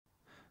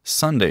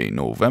Sunday,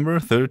 November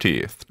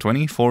 30th,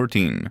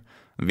 2014.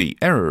 The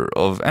Error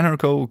of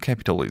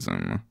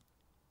Anarcho-Capitalism.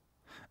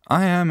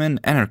 I am an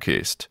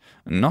anarchist,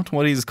 not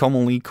what is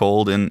commonly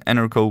called an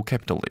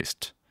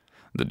anarcho-capitalist.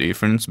 The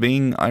difference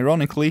being,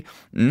 ironically,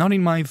 not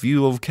in my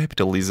view of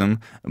capitalism,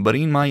 but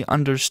in my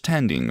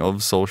understanding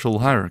of social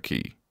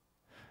hierarchy.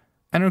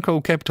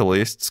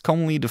 Anarcho-capitalists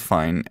commonly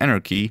define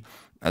anarchy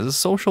as a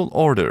social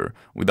order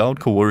without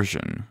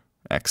coercion,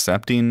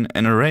 accepting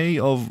an array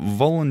of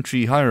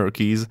voluntary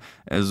hierarchies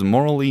as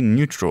morally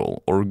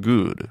neutral or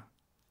good.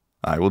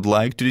 I would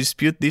like to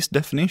dispute this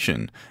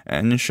definition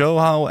and show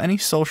how any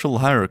social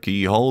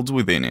hierarchy holds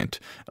within it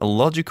a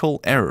logical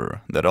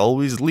error that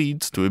always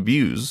leads to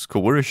abuse,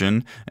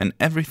 coercion, and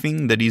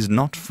everything that is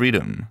not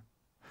freedom.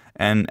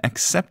 An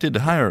accepted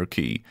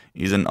hierarchy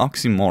is an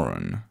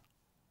oxymoron.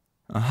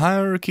 A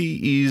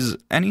hierarchy is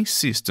any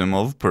system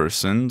of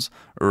persons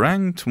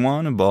ranked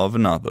one above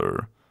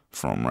another,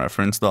 from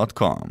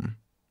reference.com.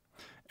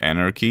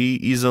 Anarchy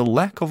is a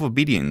lack of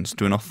obedience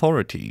to an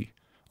authority,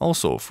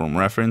 also from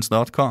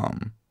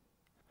reference.com.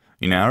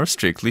 In our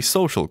strictly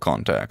social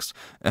context,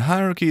 a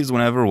hierarchy is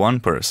whenever one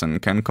person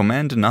can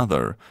command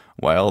another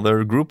while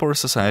their group or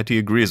society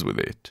agrees with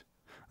it.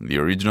 The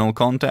original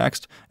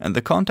context, and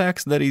the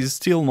context that is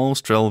still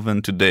most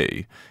relevant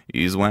today,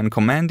 is when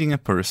commanding a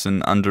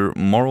person under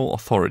moral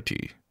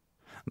authority.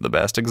 The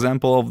best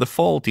example of the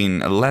fault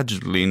in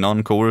allegedly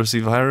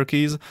non-coercive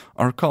hierarchies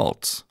are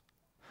cults.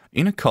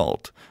 In a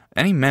cult,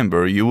 any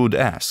member you would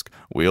ask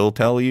will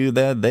tell you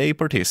that they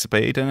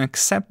participate and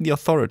accept the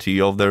authority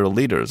of their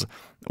leaders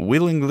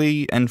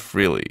willingly and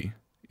freely.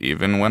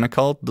 Even when a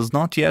cult does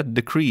not yet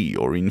decree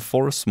or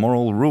enforce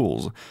moral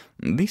rules,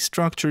 this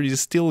structure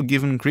is still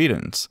given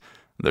credence.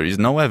 There is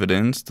no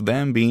evidence to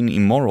them being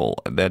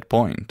immoral at that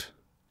point.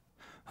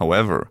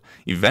 However,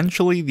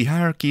 eventually the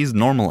hierarchy is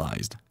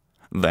normalized.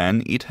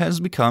 Then it has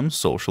become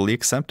socially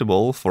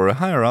acceptable for a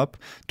higher-up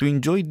to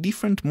enjoy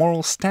different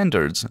moral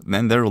standards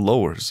than their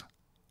lowers.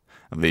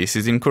 This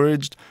is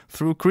encouraged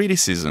through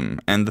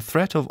criticism and the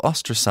threat of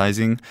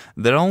ostracizing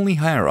that only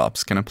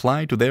higher-ups can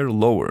apply to their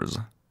lowers.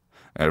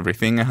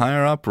 Everything a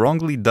higher-up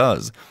wrongly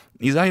does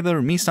is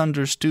either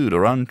misunderstood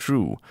or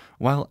untrue,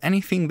 while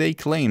anything they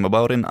claim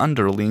about an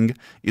underling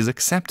is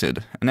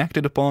accepted and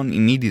acted upon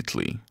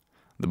immediately.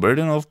 The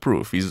burden of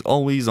proof is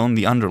always on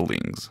the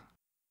underlings.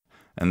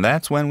 And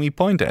that's when we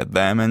point at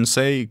them and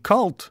say,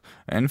 "Cult,"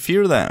 and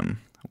fear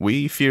them.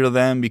 We fear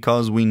them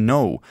because we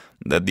know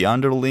that the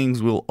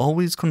underlings will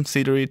always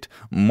consider it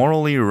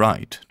morally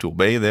right to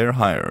obey their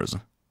hires.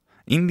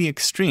 In the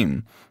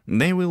extreme,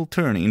 they will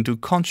turn into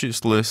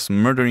conscienceless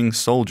murdering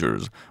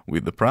soldiers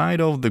with the pride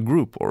of the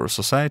group or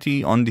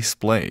society on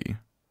display.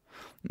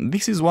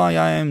 This is why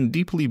I am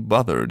deeply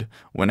bothered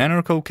when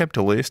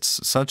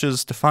anarcho-capitalists such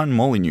as Stefan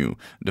Molyneux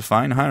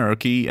define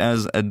hierarchy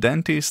as a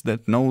dentist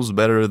that knows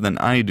better than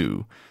I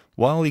do,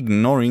 while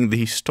ignoring the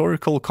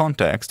historical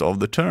context of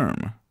the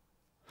term.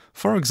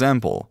 For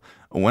example,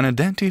 when a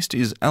dentist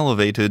is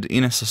elevated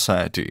in a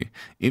society,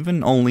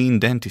 even only in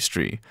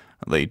dentistry,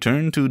 they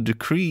turn to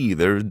decree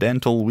their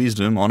dental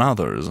wisdom on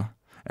others.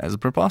 As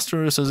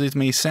preposterous as it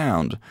may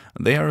sound,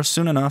 they are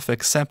soon enough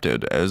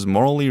accepted as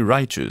morally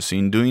righteous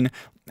in doing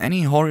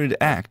any horrid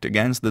act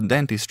against the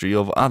dentistry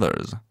of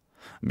others,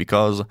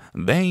 because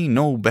they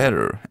know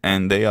better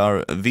and they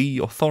are the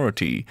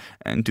authority,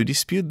 and to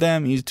dispute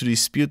them is to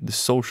dispute the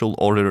social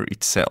order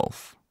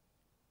itself.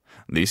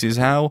 This is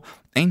how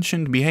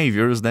ancient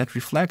behaviors that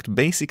reflect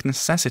basic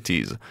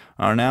necessities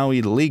are now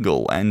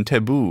illegal and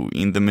taboo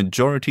in the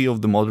majority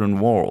of the modern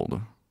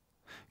world.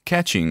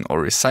 Catching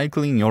or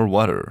recycling your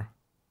water,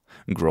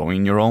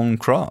 growing your own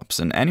crops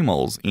and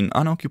animals in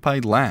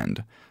unoccupied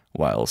land,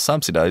 while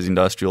subsidized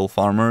industrial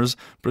farmers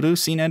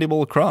produce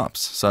inedible crops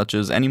such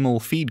as animal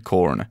feed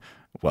corn,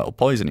 while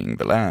poisoning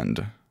the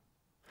land.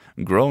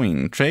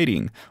 Growing,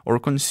 trading, or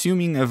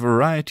consuming a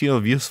variety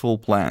of useful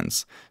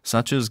plants,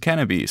 such as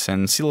cannabis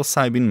and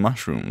psilocybin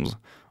mushrooms,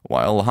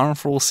 while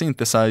harmful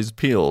synthesized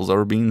pills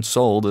are being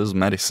sold as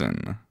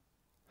medicine.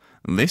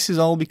 This is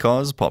all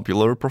because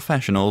popular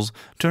professionals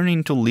turn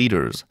into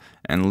leaders,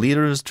 and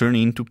leaders turn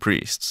into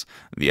priests,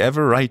 the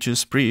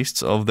ever-righteous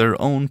priests of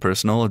their own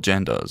personal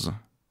agendas.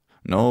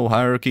 No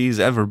hierarchy is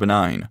ever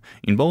benign.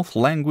 In both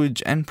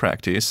language and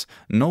practice,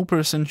 no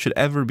person should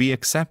ever be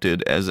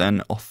accepted as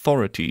an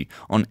authority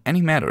on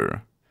any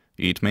matter.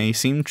 It may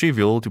seem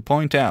trivial to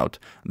point out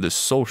the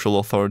social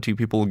authority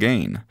people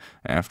gain.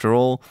 After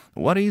all,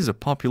 what is a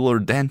popular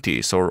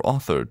dentist or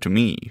author to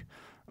me?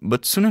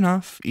 But soon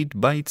enough, it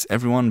bites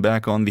everyone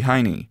back on the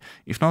hiney,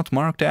 if not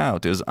marked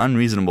out as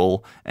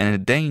unreasonable and a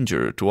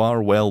danger to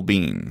our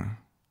well-being.